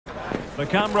The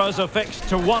cameras are fixed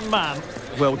to one man.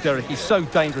 Well, Derek, he's so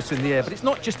dangerous in the air, but it's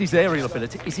not just his aerial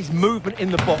ability, it's his movement in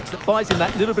the box that buys him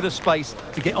that little bit of space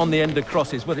to get on the end of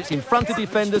crosses. Whether it's in front of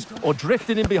defenders or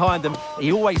drifting in behind them,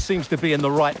 he always seems to be in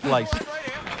the right place.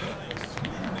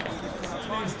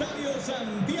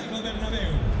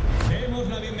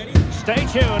 Stay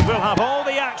tuned, we'll have all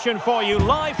the action for you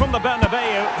live from the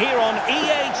Bernabeu here on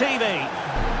EA TV.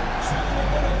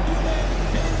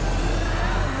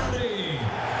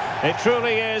 It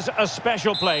truly is a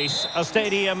special place, a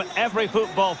stadium every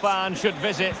football fan should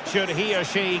visit should he or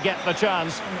she get the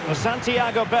chance. The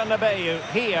Santiago Bernabeu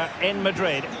here in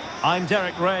Madrid. I'm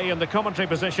Derek Ray in the commentary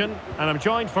position, and I'm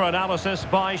joined for analysis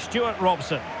by Stuart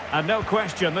Robson. And no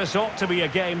question, this ought to be a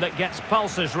game that gets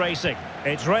pulses racing.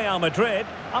 It's Real Madrid,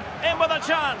 up in with a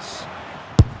chance.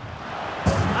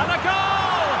 And a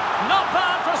goal! Not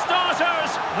bad for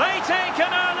starters. They take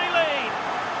an early lead.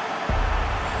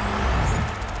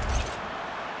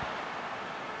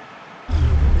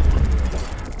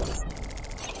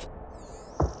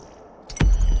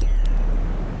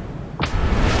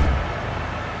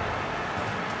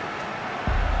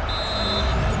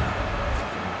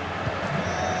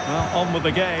 Well, on with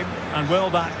the game, and will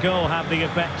that goal have the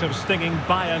effect of stinging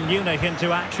Bayern Munich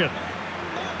into action?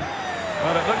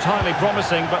 Well, it looked highly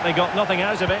promising, but they got nothing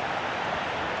out of it.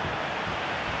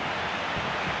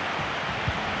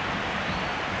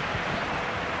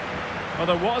 Well,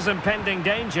 there was impending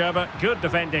danger, but good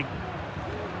defending.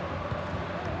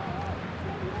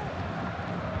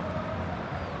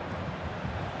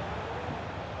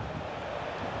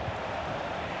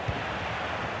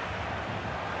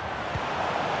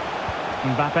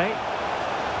 MBAPPE.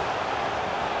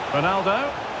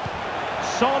 Ronaldo.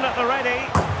 Son at the ready.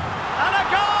 And a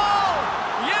goal!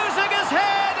 Using his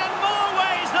head in more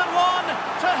ways than one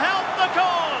to help the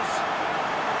cause.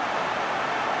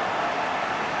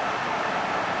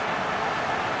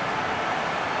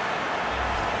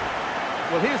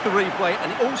 Well, here's the replay, and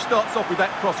it all starts off with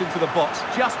that cross into the box,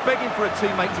 just begging for a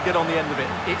teammate to get on the end of it.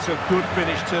 It's a good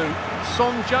finish too.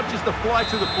 Son judges the fly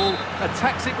to the ball,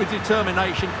 attacks it with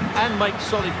determination, and makes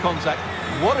solid contact.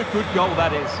 What a good goal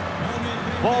that is.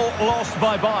 Ball lost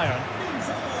by Bayern.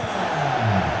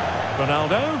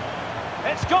 Ronaldo.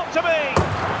 It's got to be.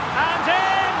 And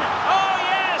in! Oh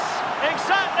yes!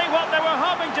 Exactly what they were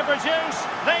hoping to produce.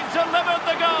 They've delivered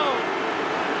the goal.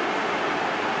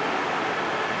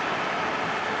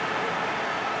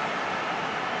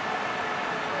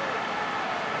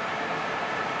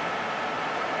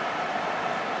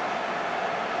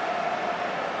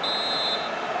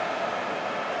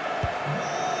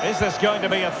 Is this going to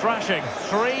be a thrashing?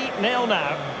 3-0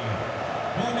 now.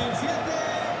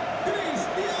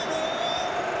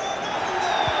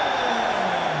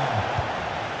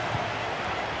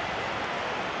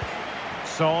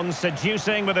 Son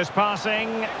seducing with his passing.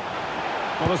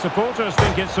 Well, the supporters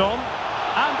think it's on.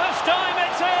 And this time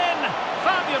it's in!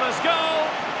 Fabulous goal!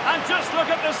 And just look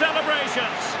at the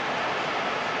celebrations.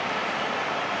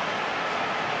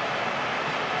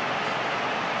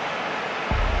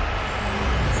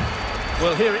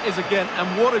 Well, here it is again,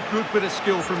 and what a good bit of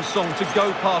skill from Son to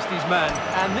go past his man.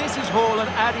 And this is Haaland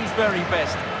at his very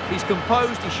best. He's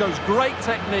composed, he shows great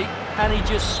technique, and he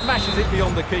just smashes it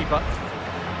beyond the keeper.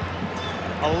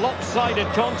 A lopsided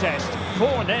contest,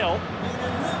 4-0.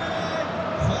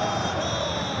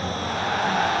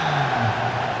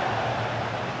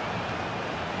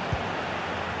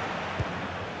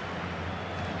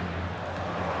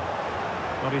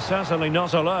 But he's certainly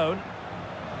not alone.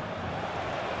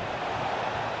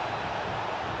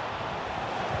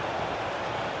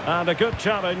 And a good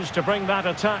challenge to bring that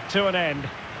attack to an end.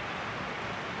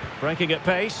 Breaking at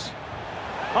pace.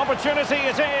 Opportunity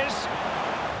it is.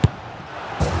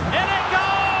 In it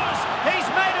goes! He's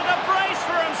made it a brace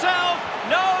for himself.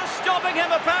 No stopping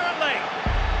him apparently.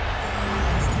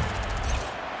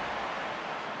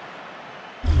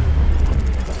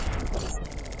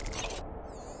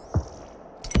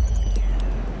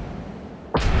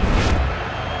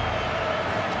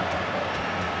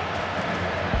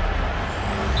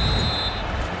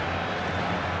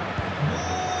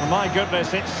 My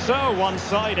goodness, it's so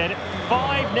one-sided.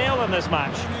 5-0 in this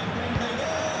match.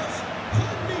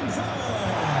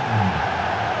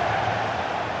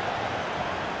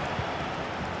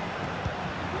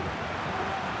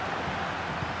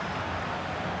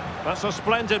 That's a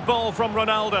splendid ball from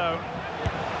Ronaldo.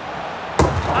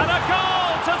 And a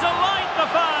goal to delight the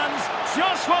fans.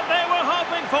 Just what they were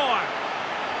hoping for.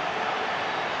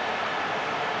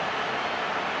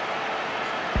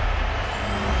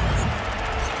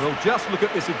 Well, just look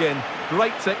at this again.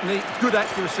 Great technique, good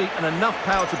accuracy, and enough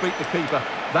power to beat the keeper.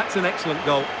 That's an excellent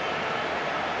goal.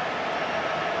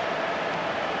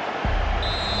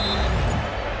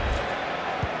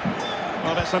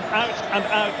 Well, it's an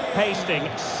out-and-out pasting.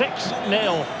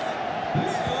 6-0.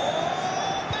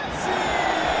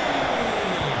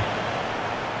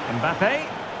 MBAPPE.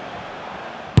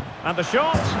 And the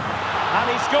shot.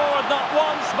 And he scored not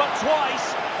once, but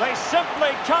twice. They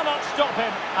simply cannot stop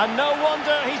him. And no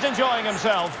wonder he's enjoying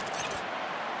himself.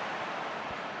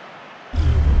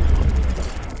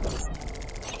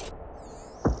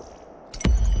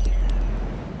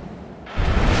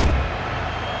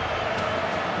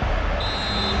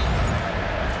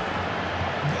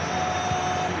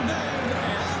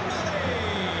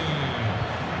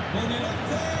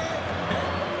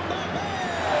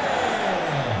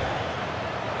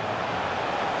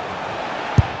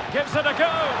 Gives it a go.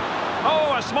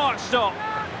 Oh, a smart stop.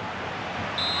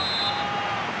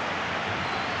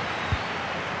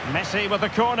 Messi with the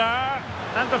corner.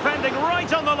 And defending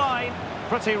right on the line.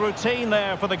 Pretty routine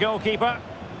there for the goalkeeper.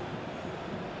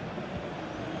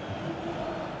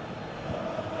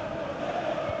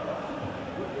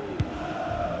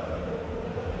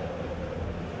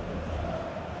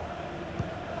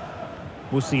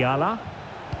 Musiala.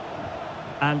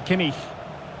 And Kimmich.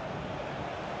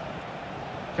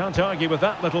 Can't argue with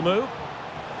that little move.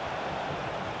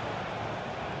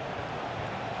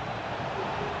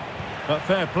 But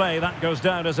fair play, that goes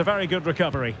down as a very good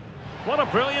recovery. What a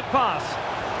brilliant pass.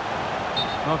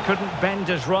 Well, couldn't bend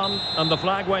his run, and the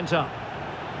flag went up.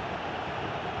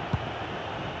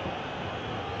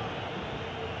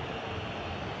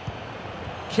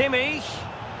 Kimmich.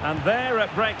 And there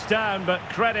it breaks down, but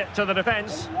credit to the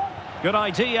defence. Good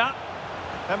idea.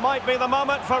 It might be the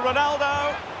moment for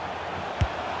Ronaldo.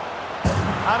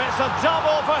 And it's a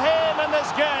double for him in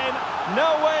this game.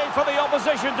 No way for the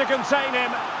opposition to contain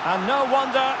him. And no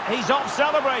wonder he's off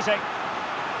celebrating.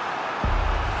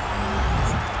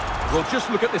 Well, just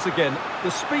look at this again.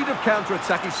 The speed of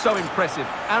counter-attack is so impressive.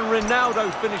 And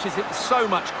Ronaldo finishes it with so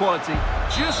much quality.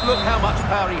 Just look how much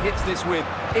power he hits this with.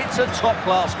 It's a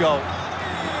top-class goal.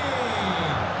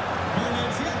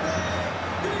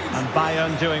 And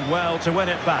Bayern doing well to win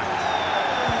it back.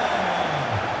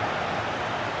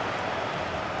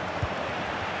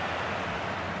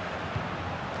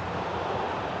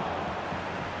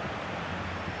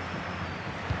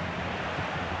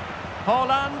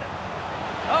 Haaland.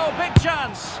 Oh, big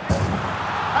chance.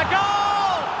 A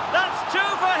goal! That's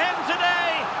two for him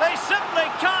today. They simply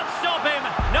can't stop him.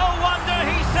 No wonder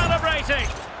he's celebrating.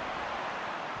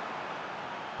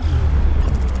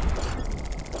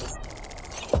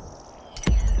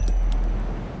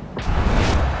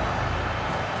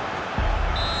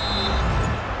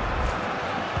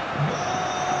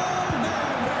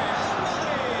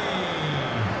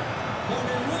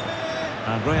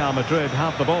 And Real Madrid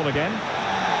have the ball again.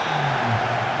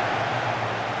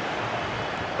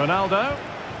 Ronaldo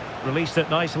released it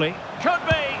nicely. Could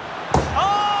be.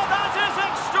 Oh, that is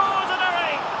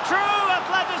extraordinary. True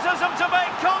athleticism to make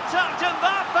contact in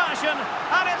that fashion.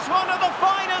 And it's one of the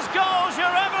finest goals you're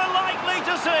ever likely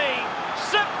to see.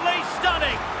 Simply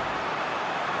stunning.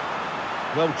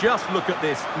 Well, just look at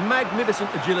this.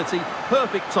 Magnificent agility,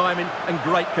 perfect timing and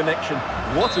great connection.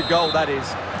 What a goal that is.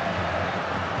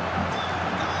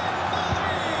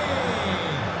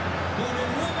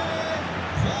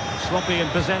 Sloppy in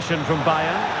possession from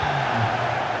Bayern.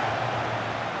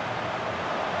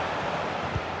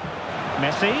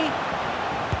 Messi.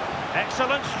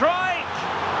 Excellent strike.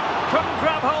 Couldn't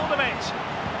grab hold of it.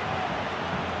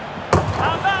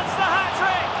 And that's the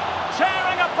hat-trick.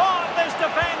 Tearing apart this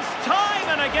defence time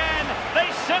and again.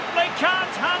 They simply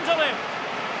can't handle him.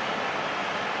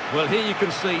 Well, here you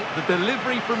can see the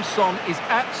delivery from Son is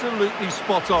absolutely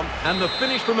spot on, and the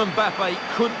finish from MBAPPE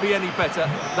couldn't be any better.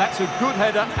 That's a good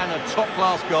header and a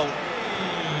top-class goal.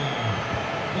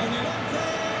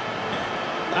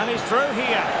 And he's through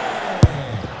here.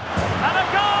 And a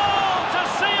goal to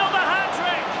seal the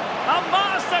hat-trick. A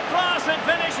masterclass in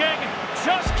finishing.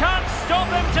 Just can't stop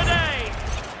him today.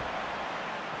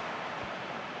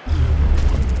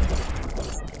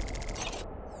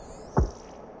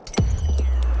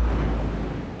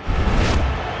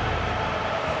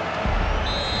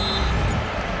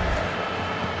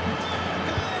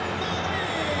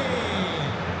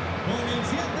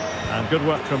 And good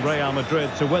work from Real Madrid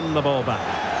to win the ball back.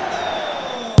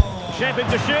 Shaping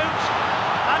to shoot.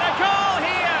 And a goal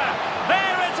here.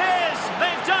 There it is.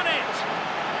 They've done it.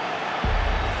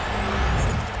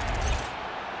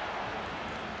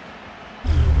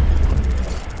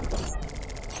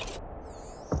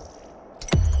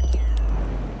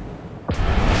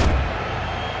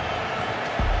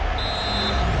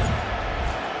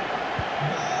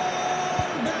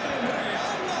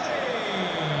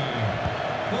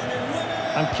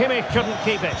 And Kimmich couldn't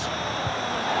keep it.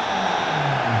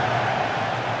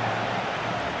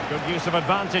 Good use of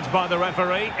advantage by the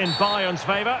referee in Bayern's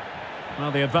favour.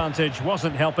 Well, the advantage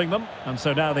wasn't helping them, and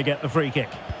so now they get the free kick.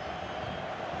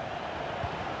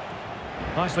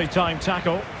 Nicely timed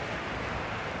tackle.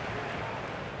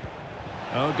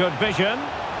 Oh, good vision.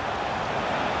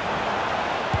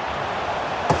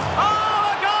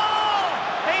 Oh, a goal!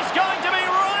 He's going to be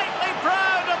rightly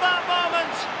proud of that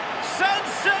moment.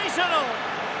 Sensational!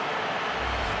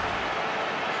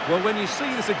 Well, when you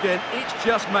see this again, it's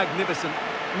just magnificent.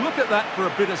 Look at that for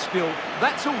a bit of skill.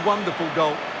 That's a wonderful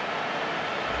goal.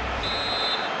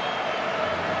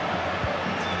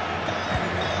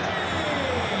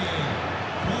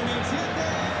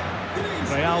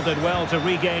 Real did well to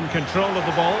regain control of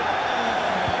the ball.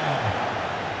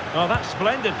 Oh, that's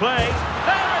splendid play.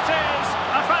 There it is!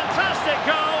 A fantastic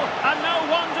goal, and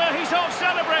no wonder he's off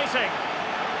celebrating.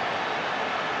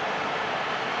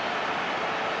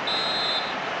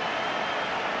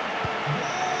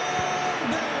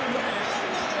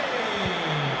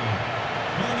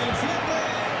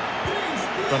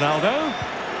 Ronaldo.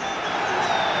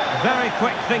 Very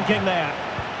quick thinking there.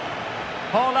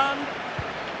 Haaland.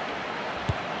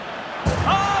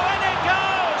 Oh, and it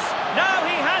goes! Now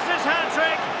he has his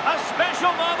hat-trick. A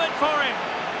special moment for him.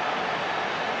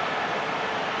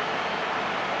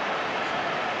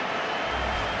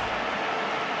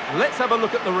 Let's have a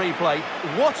look at the replay.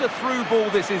 What a through ball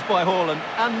this is by Haaland.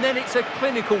 And then it's a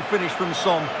clinical finish from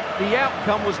Son. The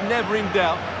outcome was never in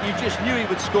doubt. You just knew he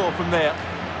would score from there.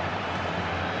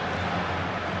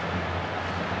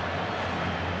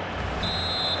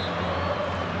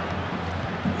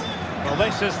 Well,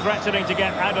 this is threatening to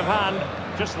get out of hand.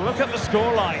 Just look at the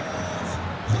scoreline.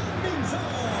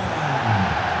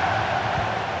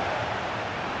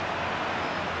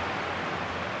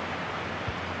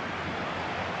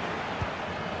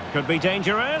 Could be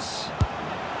dangerous.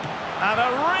 And a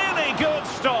really good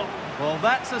stop. Well,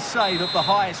 that's a save of the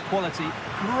highest quality.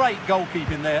 Great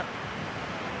goalkeeping there.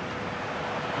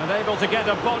 And able to get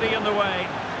a body in the way.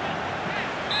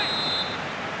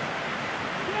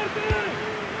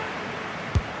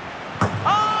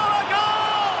 Oh, a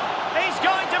goal! He's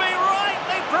going to be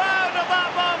rightly proud of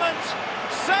that moment.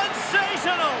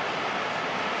 Sensational!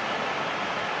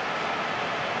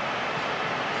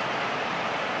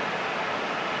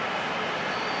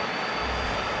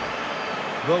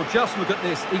 Well, just look at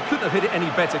this. He couldn't have hit it any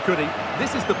better, could he?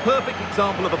 This is the perfect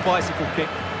example of a bicycle kick.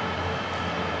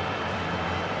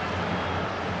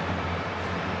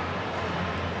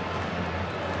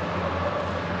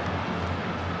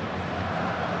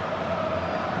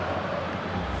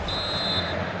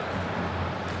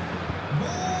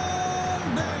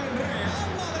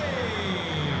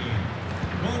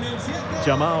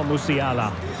 Jamal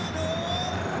Musiala.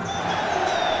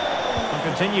 And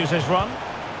continues his run,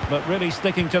 but really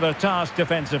sticking to their task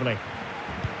defensively.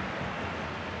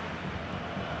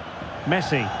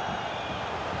 Messi.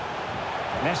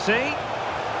 Messi.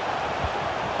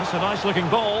 That's a nice looking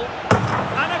ball.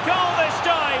 And a goal this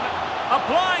time!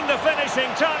 Applying the finishing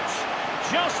touch.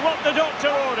 Just what the doctor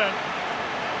ordered.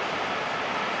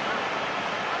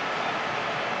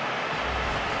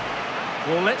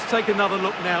 Well, let's take another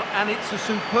look now, and it's a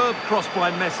superb cross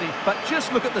by Messi. But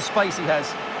just look at the space he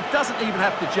has. He doesn't even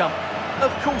have to jump.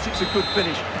 Of course it's a good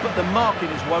finish, but the marking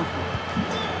is woeful.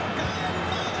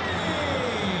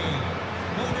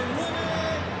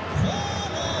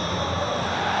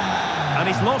 And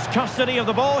he's lost custody of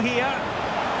the ball here.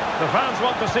 The fans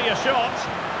want to see a shot.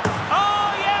 Oh,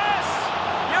 yes!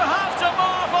 You have to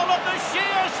marvel at the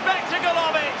sheer spectacle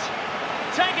of it.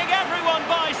 Taking everyone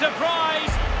by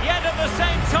surprise, yet at the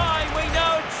same time we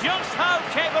know just how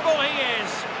capable he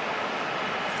is.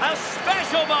 A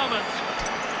special moment.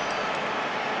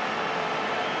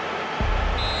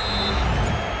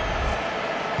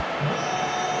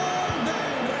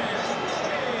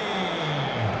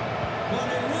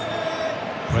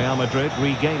 Real Madrid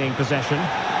regaining possession.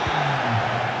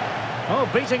 Oh,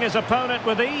 beating his opponent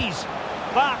with ease.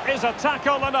 That is a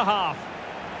tackle and a half.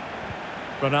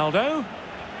 Ronaldo.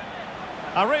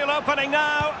 A real opening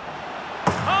now.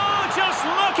 Oh, just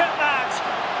look at that.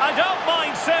 I don't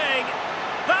mind saying,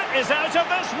 that is out of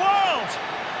this world.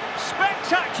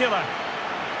 Spectacular.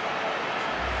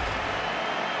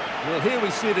 Well, here we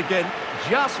see it again.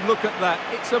 Just look at that.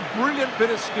 It's a brilliant bit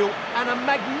of skill and a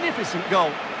magnificent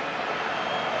goal.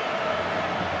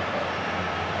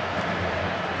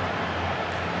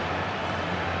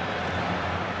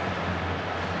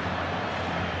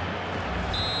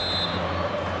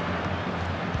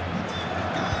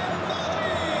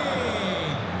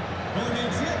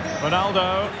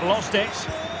 Ronaldo lost it.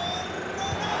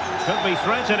 Could be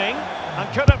threatening. And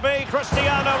could it be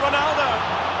Cristiano Ronaldo?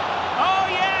 Oh,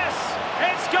 yes!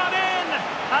 gone in!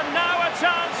 And now a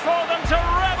chance for them to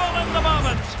revel in the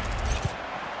moment.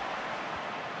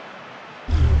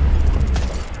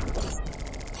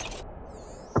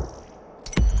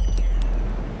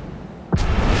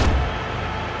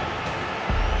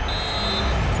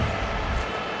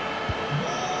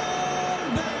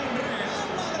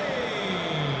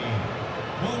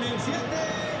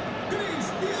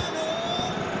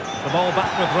 The ball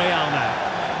back with Real now.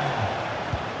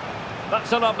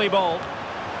 That's a lovely ball.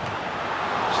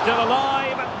 Still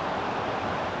alive.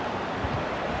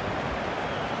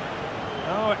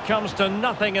 Oh, it comes to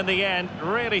nothing in the end.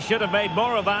 Really should have made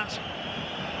more of that.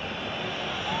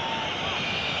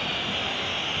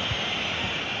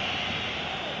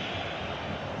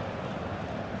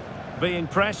 Being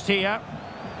pressed here.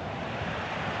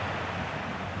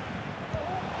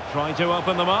 Trying to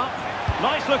open them up.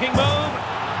 Nice looking move.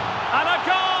 And a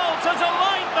goal to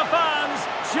delight the fans.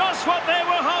 Just what they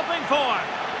were hoping for.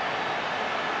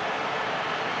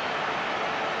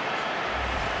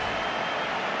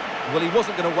 Well, he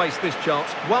wasn't going to waste this chance.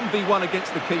 1v1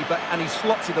 against the keeper, and he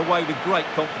slots it away with great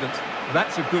confidence.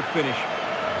 That's a good finish.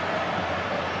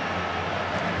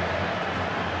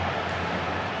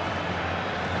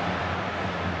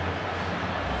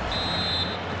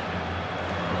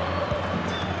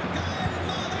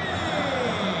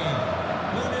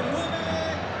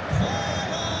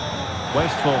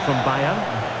 Wasteful from Bayern.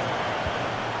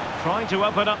 Trying to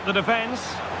open up the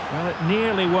defence. Well, it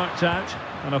nearly worked out.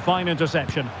 And a fine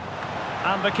interception.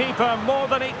 And the keeper more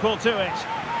than equal to it.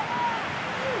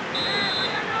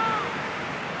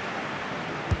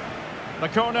 The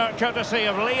corner courtesy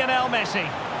of Lionel Messi.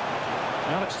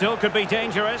 Well, it still could be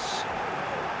dangerous.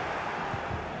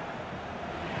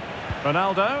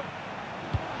 Ronaldo.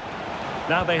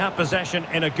 Now they have possession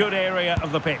in a good area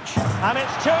of the pitch. And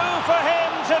it's 2 for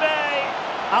him today.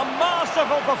 A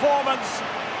masterful performance.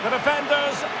 The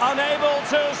defenders unable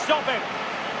to stop him.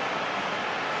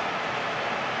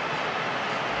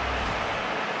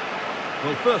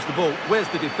 Well, first of all, where's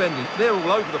the defending? They're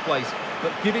all over the place.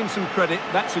 But give him some credit.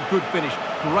 That's a good finish.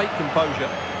 Great composure.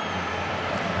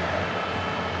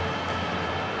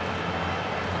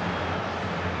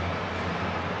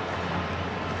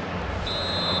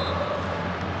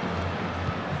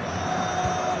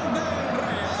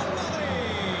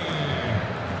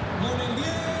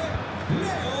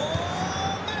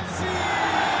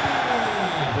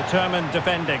 Determined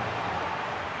defending.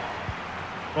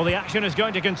 Well, the action is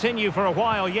going to continue for a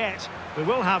while yet. We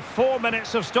will have 4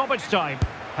 minutes of stoppage time.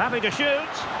 Happy to shoot.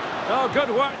 Oh, good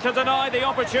work to deny the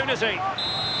opportunity.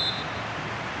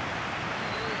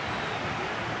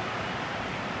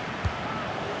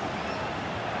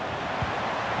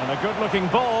 And a good-looking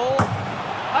ball.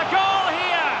 A goal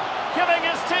here! Giving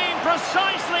his team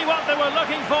precisely what they were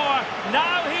looking for.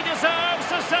 Now he deserves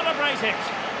to celebrate it.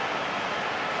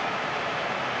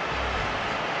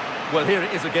 Well, here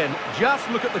it is again. Just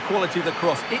look at the quality of the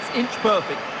cross. It's inch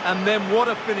perfect. And then what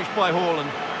a finish by Haaland.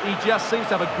 He just seems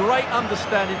to have a great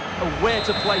understanding of where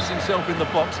to place himself in the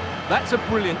box. That's a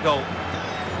brilliant goal.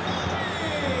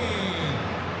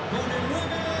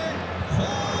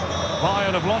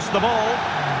 Bayern have lost the ball.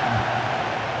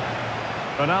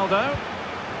 Ronaldo.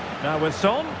 Now with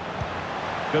Son.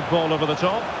 Good ball over the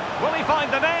top. Will he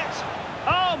find the net?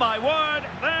 Oh, my word.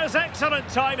 There's excellent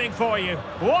timing for you.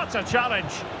 What a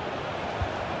challenge.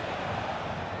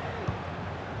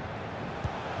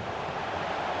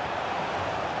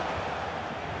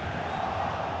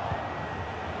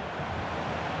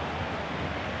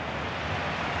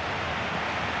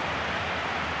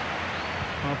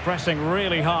 Pressing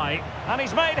really high, and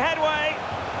he's made headway.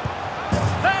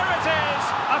 There it is,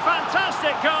 a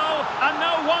fantastic goal, and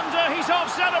no wonder he's off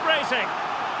celebrating.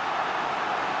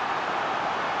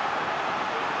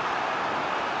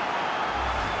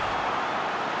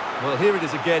 Well, here it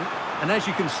is again, and as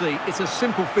you can see, it's a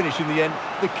simple finish in the end.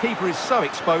 The keeper is so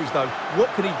exposed, though.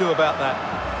 What can he do about that?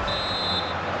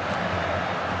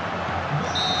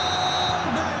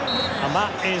 And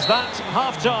that is that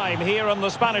half-time here in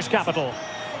the Spanish capital.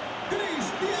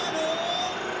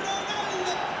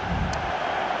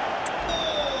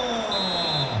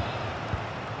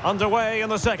 Underway in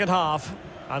the second half.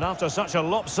 And after such a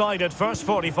lopsided first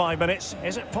 45 minutes,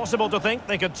 is it possible to think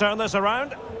they could turn this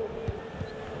around?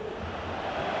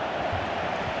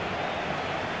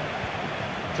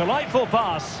 Delightful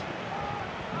pass.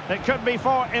 It could be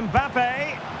for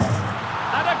MBAPPE.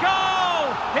 And a goal!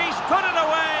 He's put it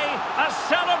away! A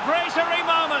celebratory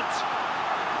moment!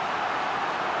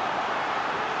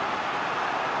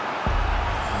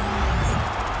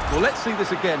 Well, let's see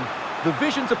this again. The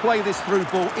vision to play this through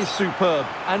ball is superb,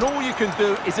 and all you can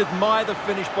do is admire the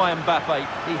finish by Mbappe.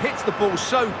 He hits the ball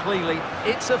so cleanly,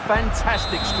 it's a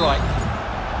fantastic strike.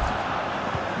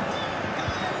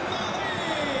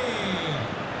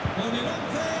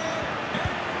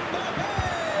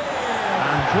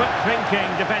 And quick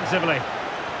thinking defensively.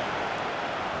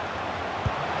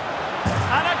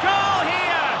 And a goal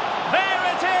here! There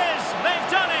it is! They've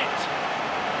done it!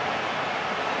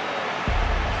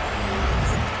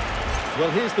 Well,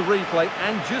 here's the replay,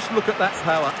 and just look at that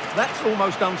power. That's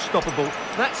almost unstoppable.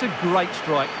 That's a great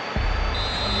strike.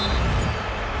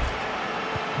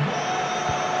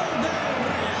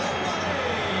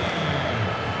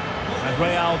 And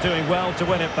Real doing well to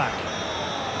win it back.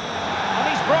 And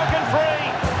he's broken free.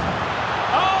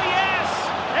 Oh, yes!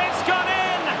 It's gone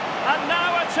in! And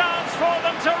now a chance for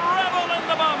them to revel in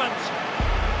the moment.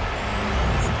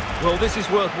 Well, this is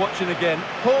worth watching again.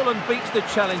 Haaland beats the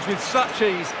challenge with such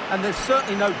ease, and there's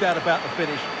certainly no doubt about the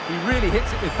finish. He really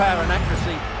hits it with power and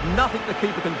accuracy. Nothing the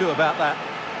keeper can do about that.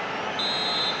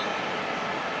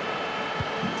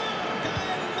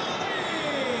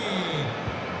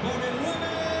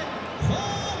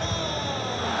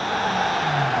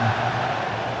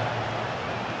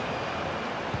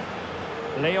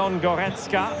 Leon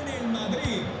Goretzka.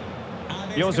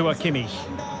 Joshua Kimmich.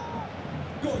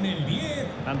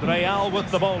 And Real with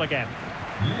the ball again.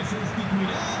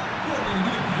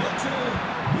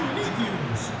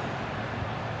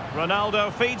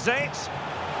 Ronaldo feeds it.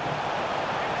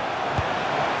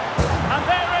 And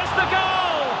there is the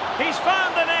goal! He's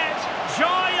found the net.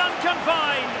 Joy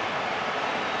unconfined.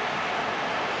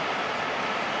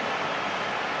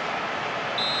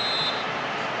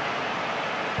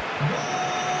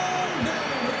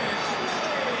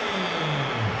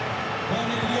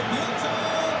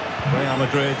 Real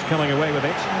Madrid coming away with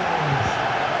it.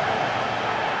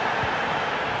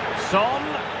 Son.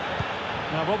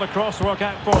 Now will the cross work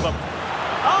out for them?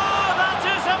 Oh, that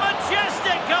is a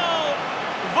majestic goal!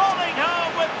 Volleyed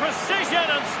home with precision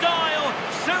and style.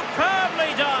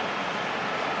 Superbly done.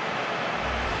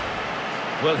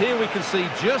 Well, here we can see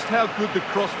just how good the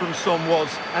cross from Son was.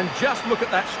 And just look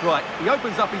at that strike. He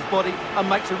opens up his body and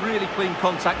makes a really clean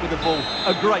contact with the ball.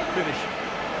 A great finish.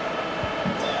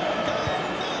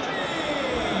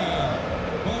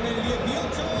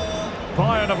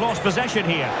 Bayern have lost possession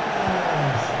here.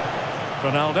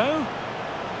 Ronaldo.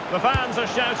 The fans are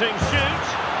shouting, shoot!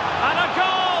 And a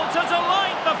goal to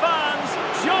delight the fans.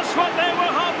 Just what they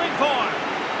were hoping for.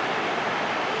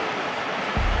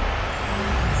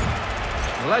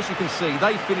 Well, as you can see,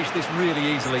 they finish this really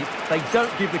easily. They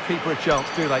don't give the keeper a chance,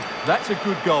 do they? That's a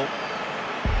good goal.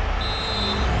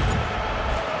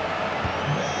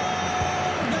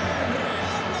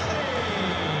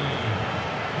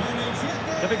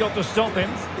 Difficult to stop him.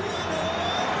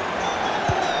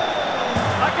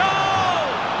 A goal!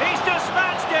 He's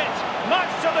dispatched it, much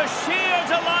to the sheer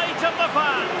delight of the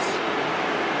fans.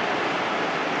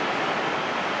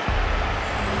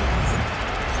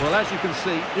 Well, as you can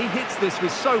see, he hits this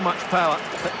with so much power,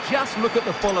 but just look at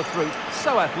the follow-through.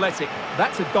 So athletic.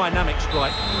 That's a dynamic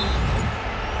strike.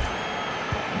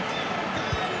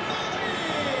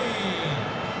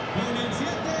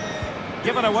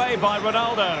 Given away by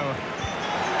Ronaldo.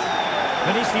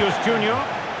 Vinicius Junior.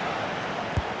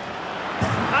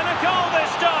 And a goal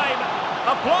this time,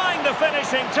 applying the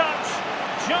finishing touch.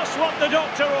 Just what the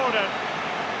doctor ordered.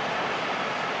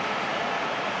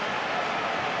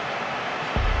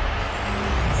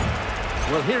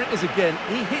 Well, here it is again.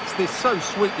 He hits this so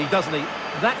sweetly, doesn't he?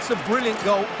 That's a brilliant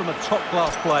goal from a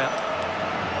top-class player.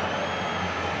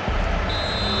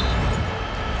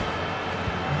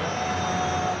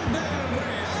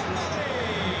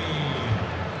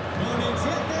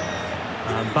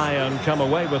 And Bayern come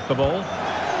away with the ball.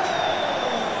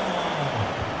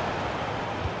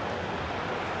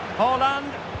 Haaland.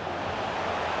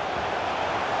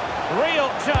 Real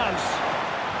chance.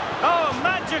 Oh,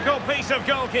 magical piece of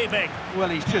goalkeeping. Well,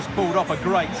 he's just pulled off a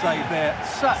great save there.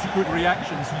 Such good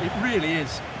reactions. It really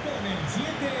is.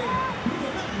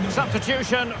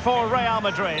 Substitution for Real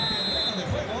Madrid.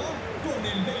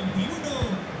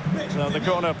 So the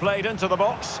corner played into the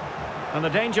box. And the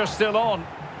danger's still on.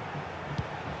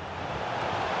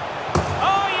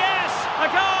 Oh, yes! A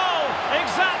goal!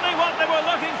 Exactly what they were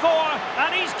looking for,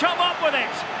 and he's come up with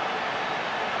it.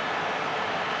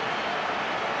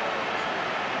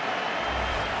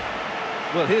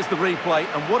 Well, here's the replay,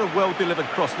 and what a well-delivered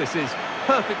cross this is.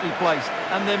 Perfectly placed,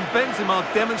 and then Benzema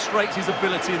demonstrates his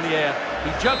ability in the air.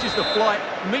 He judges the flight,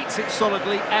 meets it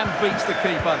solidly, and beats the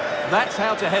keeper. That's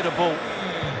how to head a ball.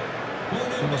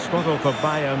 And the struggle for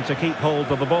Bayern to keep hold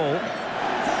of the ball. In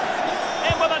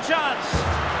with a a chance.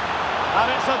 And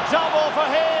it's a double for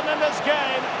him in this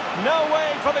game. No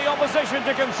way for the opposition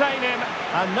to contain him.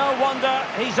 And no wonder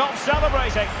he's off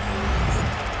celebrating.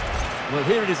 Well,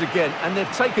 here it is again, and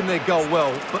they've taken their goal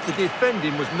well, but the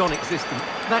defending was non-existent.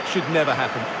 That should never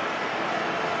happen.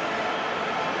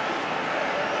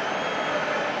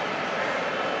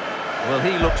 Well,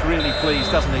 he looks really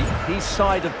pleased, doesn't he? His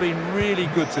side have been really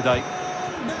good today.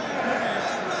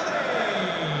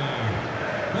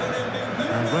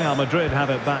 And Real Madrid have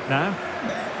it back now.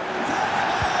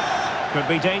 Could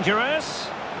be dangerous.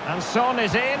 And Son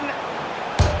is in.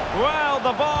 Well,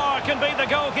 the bar can be the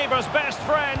goalkeeper's best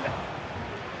friend.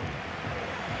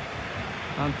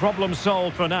 And problem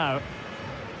solved for now.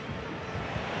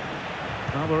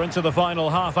 Well, we're into the final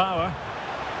half hour.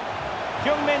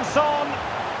 Heung-min Son.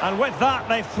 And with that,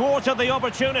 they've thwarted the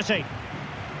opportunity.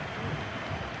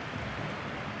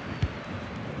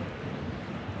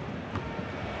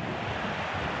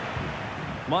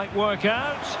 Might work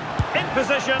out. In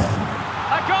position.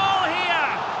 A goal here!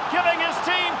 Giving his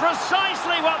team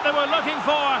precisely what they were looking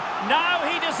for. Now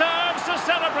he deserves to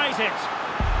celebrate it.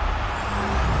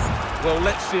 Well,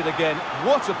 let's see it again.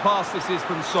 What a pass this is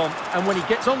from Son. And when he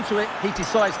gets onto it, he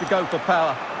decides to go for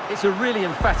power. It's a really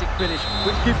emphatic finish,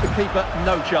 which gives the keeper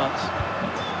no chance.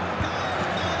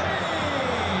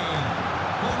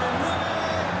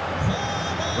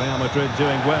 Real Madrid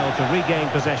doing well to regain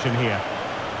possession here.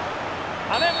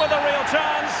 And in with a real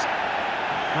chance.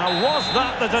 Now, was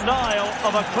that the denial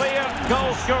of a clear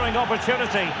goal-scoring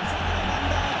opportunity?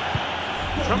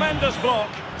 Tremendous block.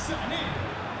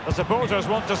 The supporters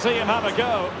want to see him have a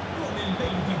go.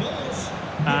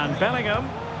 And Bellingham.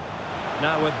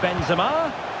 Now with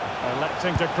Benzema.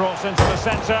 Electing to cross into the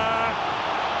centre.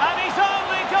 And he's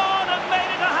only gone and made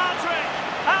it a hat-trick.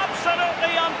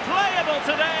 Absolutely unplayable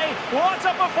today. What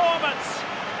a performance.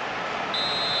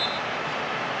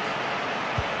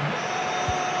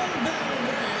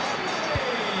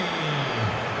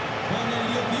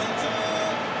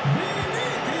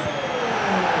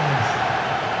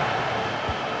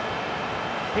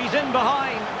 He's in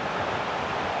behind.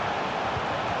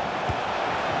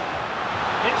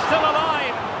 It's still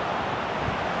alive.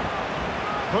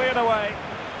 Cleared away.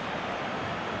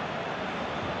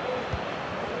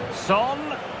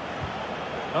 Son.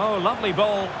 Oh, lovely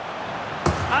ball.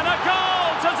 And a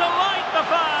goal to delight the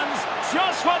fans.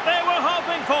 Just what they were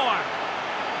hoping for.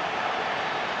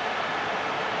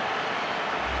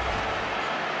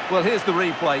 Well, here's the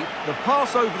replay. The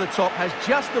pass over the top has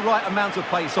just the right amount of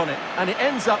pace on it, and it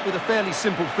ends up with a fairly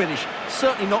simple finish.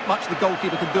 Certainly not much the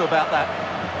goalkeeper can do about that.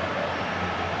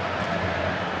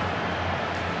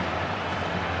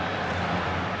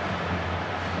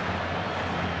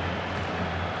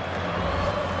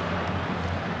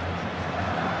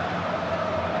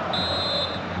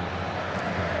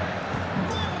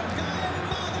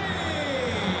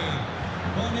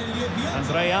 And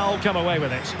Real come away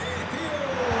with it.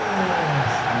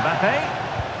 MBAPPE.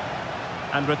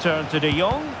 And return to De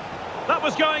Jong. That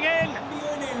was going in.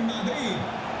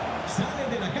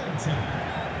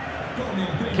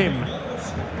 Kim.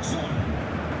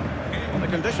 Well, the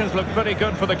conditions look pretty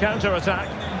good for the counter-attack.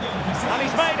 And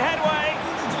he's made headway.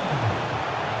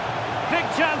 Big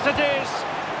chance it is.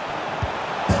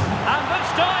 And this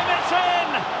time it's in.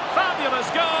 Fabulous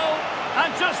goal. And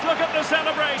just look at the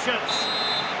celebrations.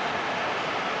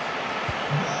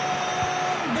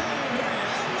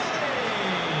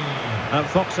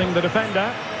 Outfoxing the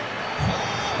defender.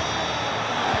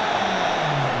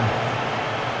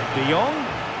 De Jong.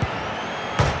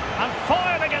 And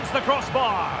fired against the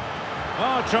crossbar.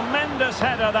 Oh, tremendous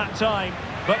header that time.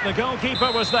 But the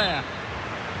goalkeeper was there.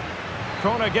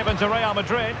 Corner given to Real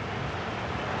Madrid.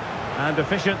 And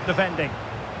efficient defending.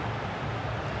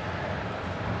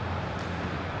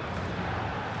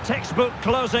 Textbook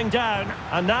closing down.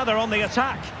 And now they're on the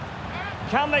attack.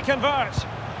 Can they convert?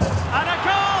 And a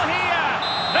goal here!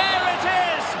 There it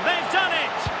is! They've done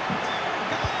it!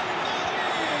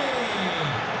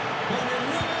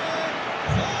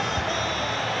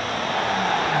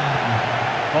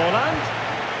 Haaland.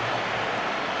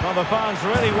 Well, the fans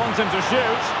really want him to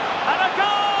shoot. And a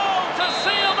goal to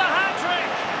seal the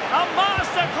hat-trick! A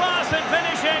masterclass in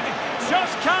finishing.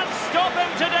 Just can't stop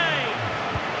him today.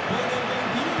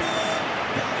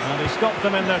 And he stopped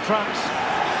them in their tracks.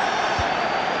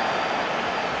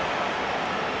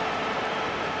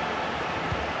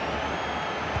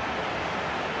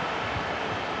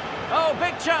 Oh,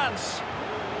 big chance.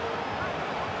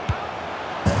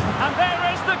 And there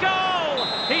is the goal.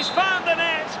 He's found the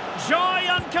net. Joy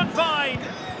unconfined.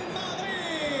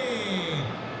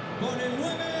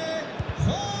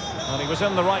 Well, he was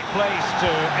in the right place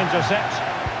to intercept.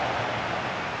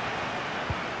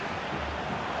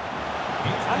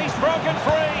 broken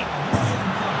free.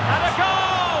 And a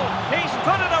goal! He's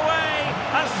put it away.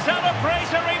 A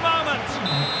celebratory moment.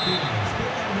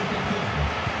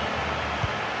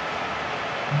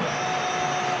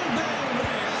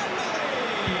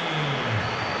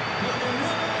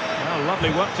 Well, lovely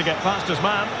work to get past his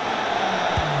man.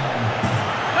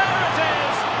 There it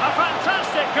is! A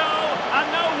fantastic goal, and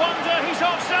no wonder he's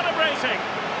off celebrating.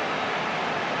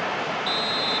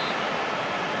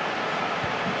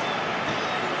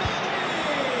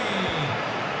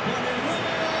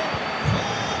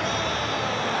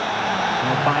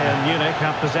 Bayern Munich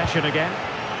have possession again.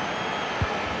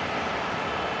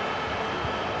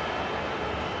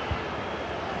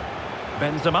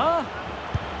 Benzema.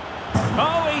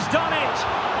 Oh, he's done it!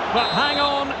 But hang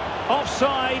on,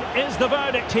 offside is the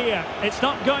verdict here. It's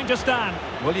not going to stand.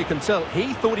 Well, you can tell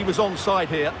he thought he was onside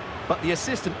here, but the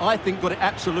assistant, I think, got it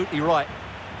absolutely right.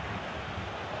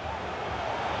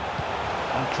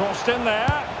 And crossed in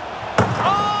there.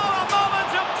 Oh!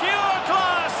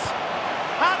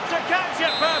 To catch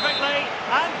it perfectly,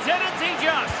 and didn't he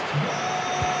just?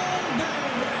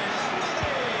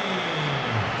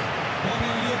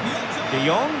 De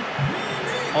Jong,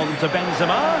 on to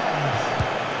Benzema.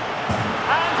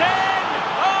 And in!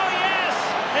 Oh yes!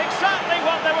 Exactly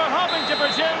what they were hoping to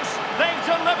produce. They've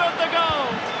delivered the goal.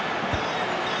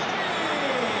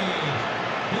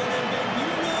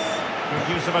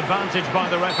 Good use of advantage by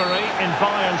the referee in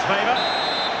Bayern's favour.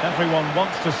 Everyone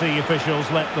wants to see officials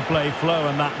let the play flow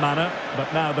in that manner,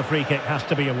 but now the free kick has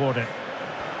to be awarded.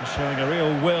 He's showing a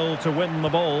real will to win the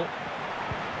ball.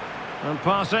 And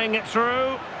passing it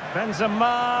through.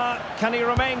 Benzema, can he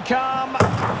remain calm?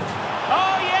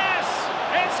 Oh yes!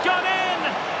 It's gone in!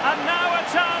 And now a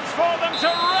chance for them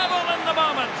to revel in the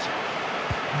moment.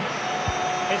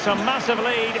 It's a massive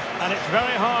lead, and it's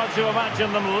very hard to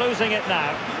imagine them losing it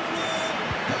now.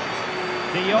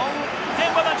 De Jong,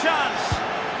 in with a chance.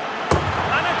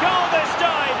 And a goal this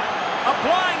time,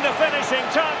 applying the finishing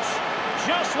touch,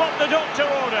 just what the doctor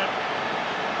ordered.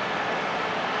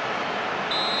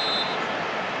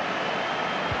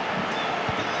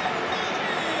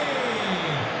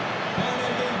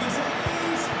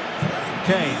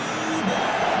 Kane.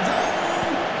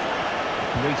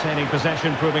 Retaining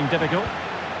possession proving difficult.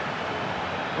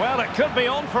 Well, it could be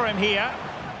on for him here.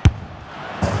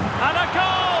 And a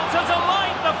goal to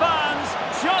delight the fans,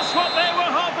 just what they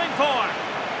were hoping for.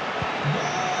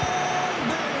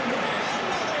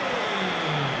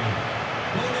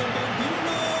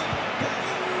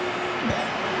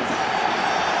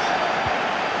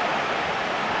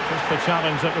 Just the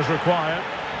challenge that was required.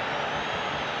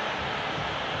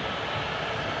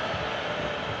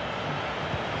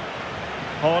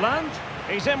 Haaland,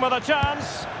 he's in with a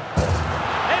chance.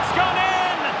 It's gone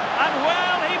in! And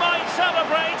well, he might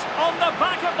celebrate on the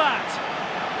back of that.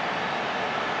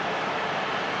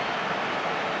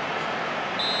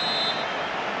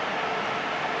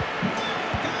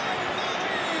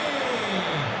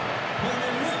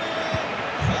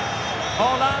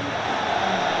 Haaland.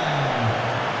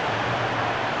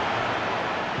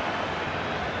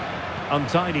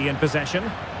 Untidy in possession.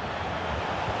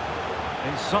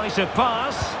 Incisive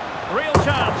pass. Real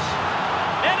chance.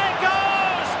 In it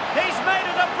goes! He's made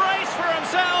it a brace for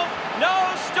himself.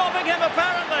 No stopping him,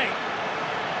 apparently.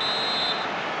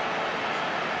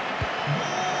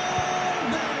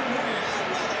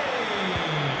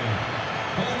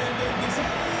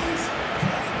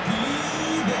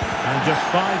 And just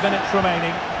 5 minutes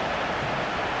remaining.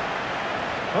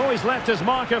 Oh, he's left his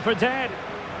marker for dead.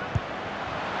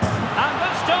 And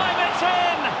this time it's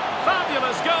in!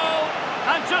 Fabulous goal!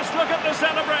 And just look at the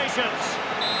celebrations.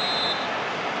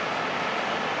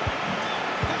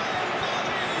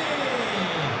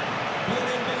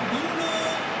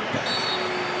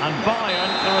 And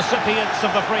Bayern, the recipients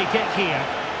of the free kick here.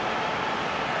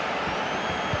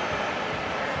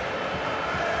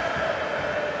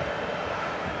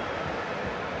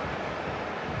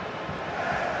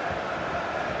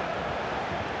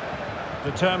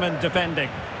 Determined defending.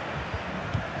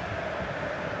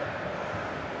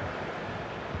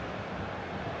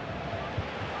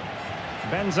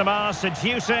 Benzema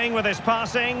seducing with his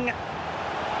passing.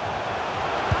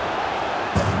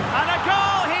 And a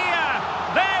goal here!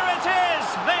 There it is!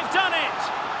 They've done it!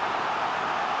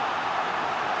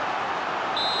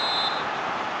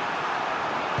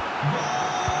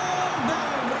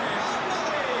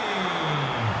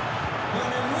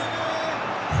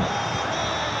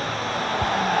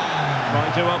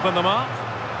 Trying to open them up.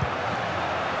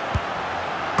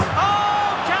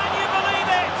 Oh, can you believe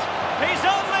it? He's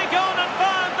only gone and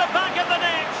found the back of the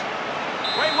net.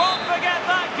 We won't forget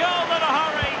that goal in a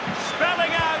hurry,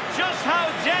 spelling out just how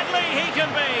deadly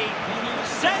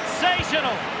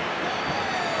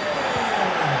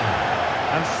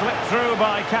And slipped through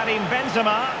by Karim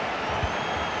Benzema.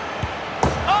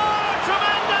 Oh,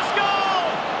 tremendous goal!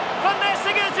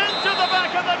 Finessing it into the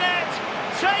back of the net.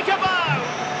 Take a bow.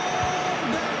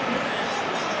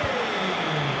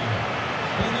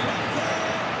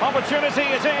 Opportunity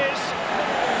it is.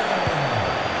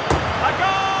 A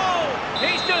goal!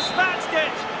 He's dispatched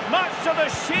it, much to the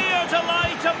sheer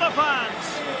delight of the fans.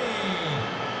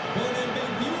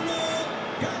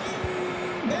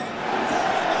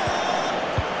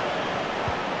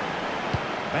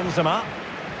 Benzema.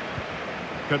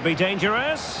 Could be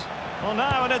dangerous. Well,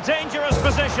 now in a dangerous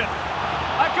position.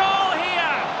 A goal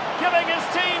here, giving his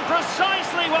team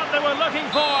precisely what they were looking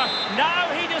for.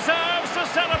 Now he deserves to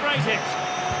celebrate it.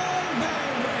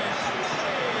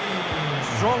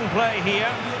 Strong play here.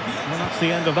 Well, that's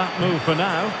the end of that move for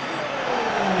now.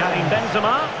 Karim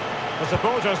Benzema. The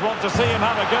supporters want to see him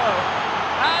have a go.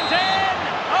 And in!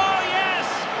 Oh yes!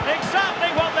 Exactly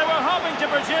what they were hoping to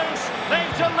produce.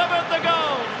 They've delivered the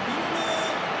goal.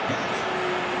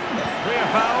 Clear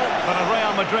foul, but a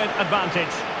Real Madrid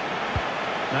advantage.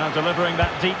 Now delivering that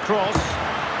deep cross.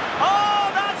 Oh,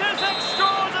 that is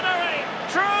extraordinary!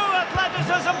 True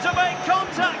athleticism to make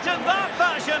contact in that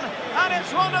fashion, and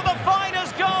it's one of the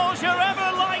finest goals you're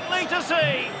ever likely to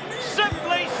see.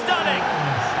 Simply stunning.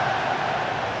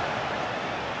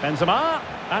 Benzema,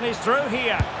 and he's through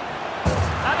here.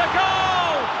 And a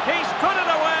goal! He's put it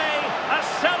away. A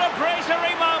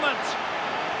celebratory moment.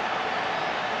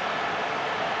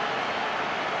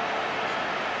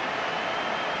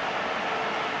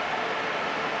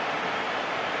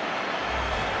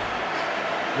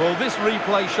 Well, this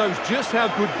replay shows just how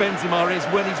good Benzema is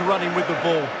when he's running with the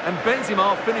ball. And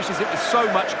Benzema finishes it with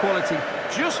so much quality.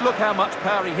 Just look how much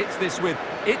power he hits this with.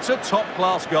 It's a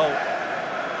top-class goal.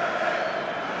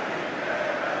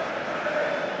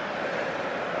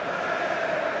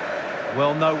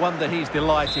 Well, no wonder he's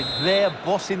delighted. They're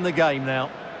bossing the game now.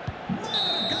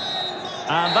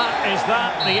 And that is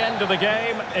the end of the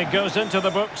game. It goes into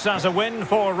the books as a win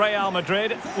for Real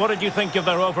Madrid. What did you think of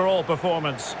their overall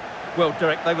performance? Well,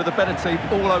 Derek, they were the better team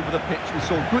all over the pitch. We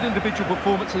saw good individual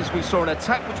performances. We saw an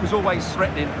attack which was always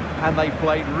threatening, and they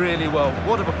played really well.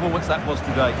 What a performance that was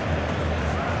today.